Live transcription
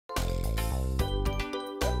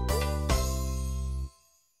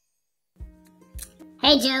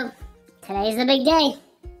Hey Joe, today's the big day.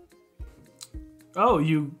 Oh,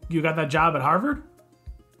 you got that job at Harvard?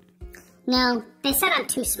 No, they said I'm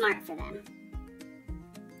too smart for them.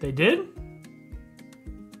 They did?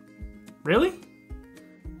 Really?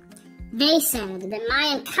 They said that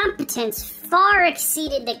my incompetence far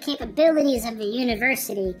exceeded the capabilities of the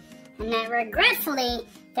university and that regretfully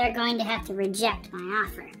they're going to have to reject my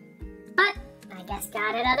offer. But I guess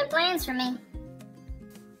God had other plans for me.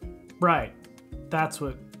 Right. That's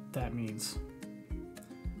what that means.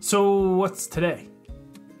 So what's today?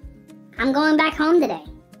 I'm going back home today.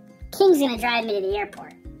 King's gonna drive me to the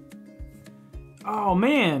airport. Oh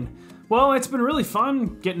man. Well, it's been really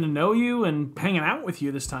fun getting to know you and hanging out with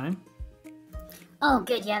you this time. Oh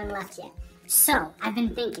good, you haven't left yet. So, I've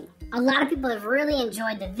been thinking, a lot of people have really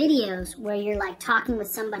enjoyed the videos where you're like talking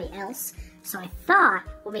with somebody else. So I thought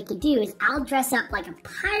what we could do is I'll dress up like a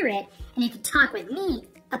pirate and you could talk with me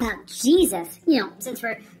about Jesus, since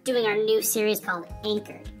we're doing our new series called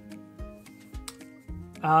Anchored.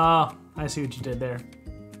 Ah, I see what you did there.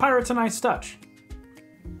 Pirate's a nice touch.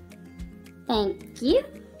 Thank you.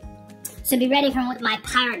 So be ready for my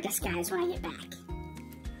pirate disguise when I get back.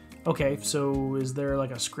 Okay, so is there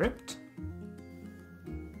like a script?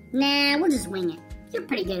 Nah, we'll just wing it. You're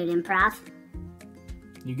pretty good at improv.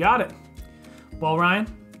 You got it. Well, Ryan,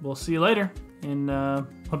 we'll see you later, and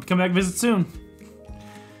hope you come back and visit soon.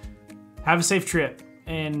 Have a safe trip,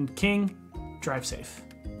 and King, drive safe.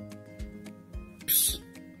 Psh,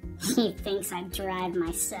 he thinks I drive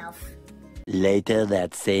myself. Later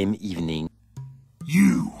that same evening.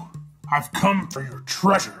 I've come for your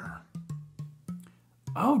treasure.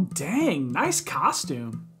 Oh, dang, nice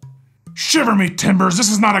costume. Shiver me timbers,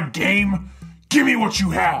 this is not a game. Give me what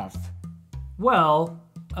you have. Well,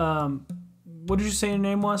 what did you say your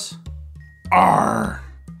name was?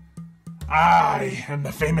 I am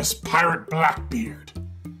the famous pirate Blackbeard,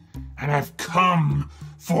 and I've come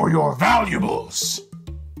for your valuables.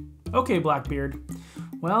 Okay, Blackbeard.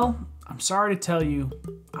 Well, I'm sorry to tell you,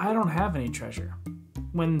 I don't have any treasure.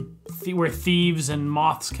 Where thieves and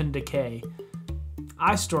moths can decay,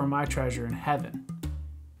 I store my treasure in heaven.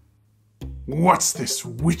 What's this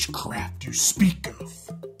witchcraft you speak of?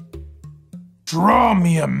 Draw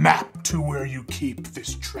me a map to where you keep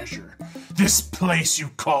this treasure, this place you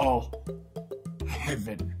call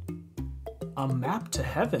heaven. A map to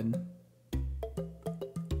heaven?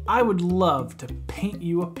 I would love to paint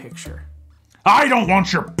you a picture. I don't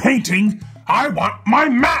want your painting, I want my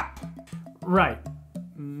map! Right,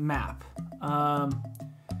 map.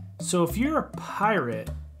 So if you're a pirate,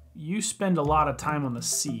 you spend a lot of time on the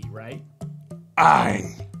sea, right?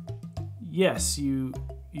 Yes, you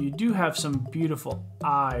do have some beautiful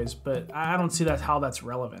eyes, but I don't see how that's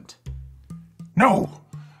relevant. No,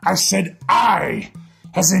 I said I,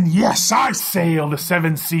 as in yes, I sail the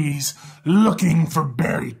seven seas looking for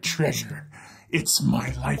buried treasure. It's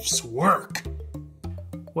my life's work.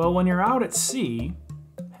 Well, when you're out at sea,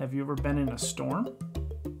 have you ever been in a storm?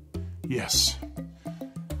 Yes.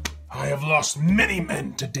 I have lost many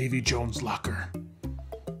men to Davy Jones' locker.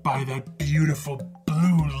 By that beautiful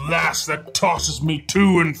blue lass that tosses me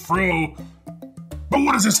to and fro. But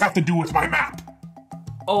what does this have to do with my map?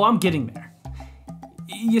 Oh, I'm getting there.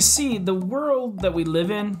 You see, the world that we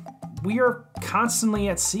live in, we are constantly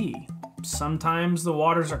at sea. Sometimes the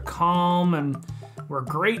waters are calm and we're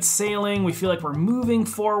great sailing. We feel like we're moving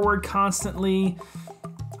forward constantly.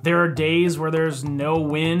 There are days where there's no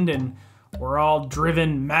wind and we're all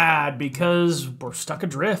driven mad because we're stuck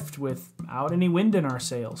adrift without any wind in our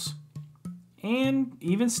sails. And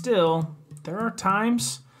even still, there are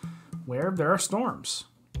times where there are storms.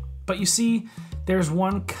 But you see, there's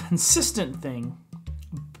one consistent thing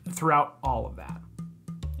throughout all of that.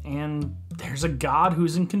 And there's a God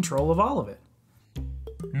who's in control of all of it.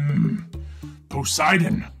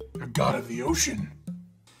 Poseidon, a god of the ocean.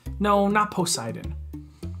 No, not Poseidon.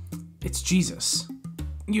 It's Jesus.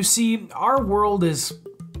 You see, our world is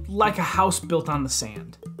like a house built on the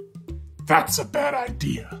sand. That's a bad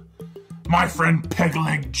idea. My friend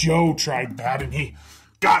Pegleg Joe tried that and he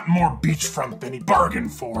got more beachfront than he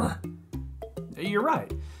bargained for. You're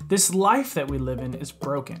right. This life that we live in is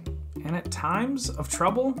broken. And at times of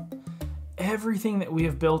trouble, everything that we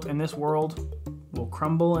have built in this world will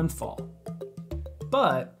crumble and fall.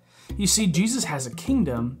 But, you see, Jesus has a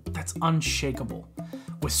kingdom that's unshakable,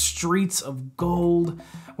 with streets of gold,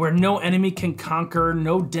 where no enemy can conquer,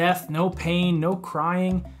 no death, no pain, no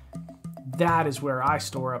crying. That is where I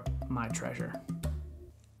store up my treasure.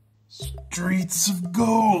 Streets of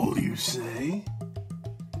gold, you say?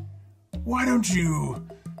 Why don't you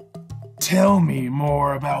tell me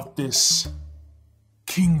more about this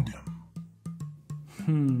kingdom?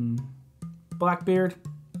 Blackbeard,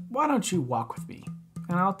 why don't you walk with me,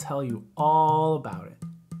 and I'll tell you all about it.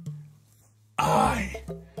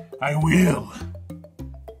 I will.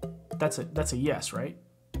 That's a yes, right?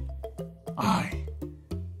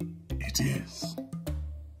 It is.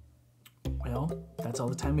 Well, that's all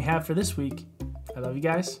the time we have for this week. I love you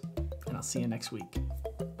guys, and I'll see you next week.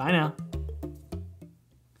 Bye now.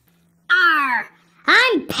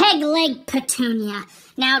 I'm Peg Leg Petunia.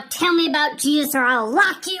 Now tell me about Jesus or I'll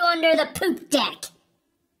lock you under the poop deck.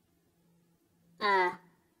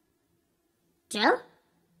 Joe?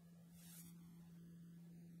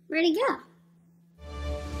 Where'd he go?